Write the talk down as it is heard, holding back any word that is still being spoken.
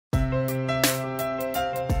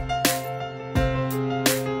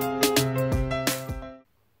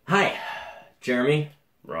Jeremy,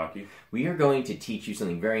 Rocky. we are going to teach you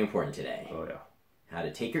something very important today. Oh, yeah. How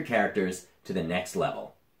to take your characters to the next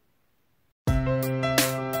level.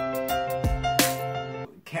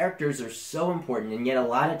 Characters are so important, and yet a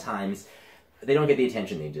lot of times they don't get the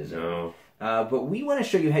attention they deserve. No. But we want to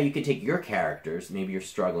show you how you could take your characters, maybe you're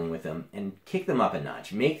struggling with them, and kick them up a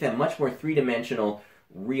notch. Make them much more three-dimensional,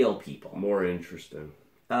 real people. More interesting.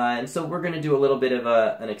 And so we're going to do a little bit of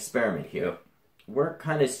an experiment here. Yep. We're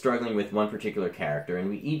kind of struggling with one particular character, and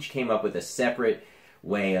we each came up with a separate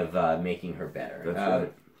way of making her better. That's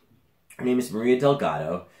right. Her name is Maria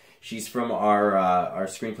Delgado. She's from our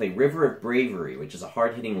screenplay River of Bravery, which is a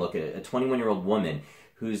hard-hitting look at a 21-year-old woman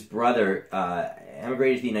whose brother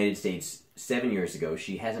emigrated to the United States 7 years ago.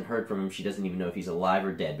 She hasn't heard from him. She doesn't even know if he's alive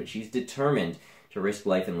or dead, but she's determined to risk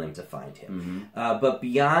life and limb to find him. Mm-hmm. But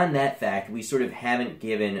beyond that fact, we sort of haven't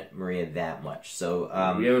given Maria that much. So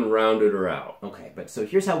We haven't rounded her out. okay, but so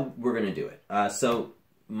here's how we're going to do it. So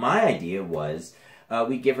my idea was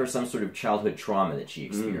we give her some sort of childhood trauma that she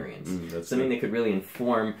experienced. that's Something good. that could really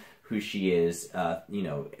inform who she is,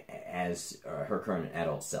 as her current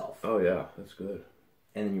adult self. Oh, yeah. That's good.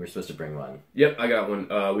 And then you were supposed to bring one. Yep, I got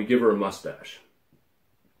one. We give her a mustache.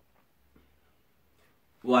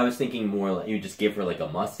 Well, I was thinking more like you just give her like a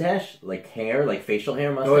mustache, like hair, like facial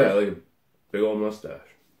hair mustache. Oh, yeah, like a big old mustache.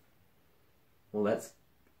 Well, that's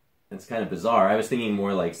kind of bizarre. I was thinking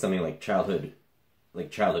more like something like childhood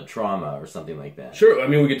trauma or something like that. Sure, I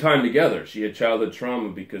mean, we could tie them together. She had childhood trauma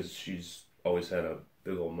because she's always had a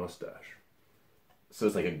big old mustache. So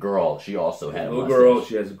it's like a girl. She also had a Little mustache. girl,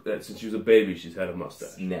 she has since she was a baby, she's had a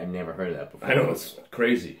mustache. I've never heard of that before. I know, it's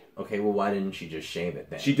crazy. Okay, well, why didn't she just shave it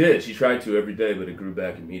then? She did. She tried to every day, but it grew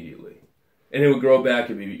back immediately. And it would grow back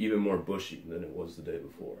and be even more bushy than it was the day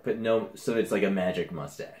before. But no, so it's like a magic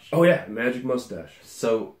mustache. Oh, yeah, magic mustache.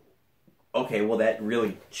 So, okay, well, that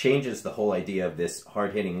really changes the whole idea of this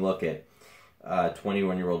hard-hitting look at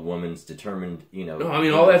 21-year-old woman's determined, No, I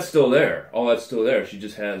mean, all that's still there. All that's still there. She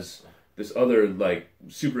just has this other, like,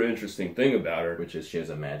 super interesting thing about her. which is she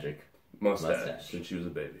has a magic Mustache. Since she was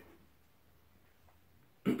a baby.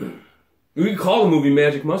 We could call the movie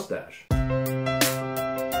Magic Mustache.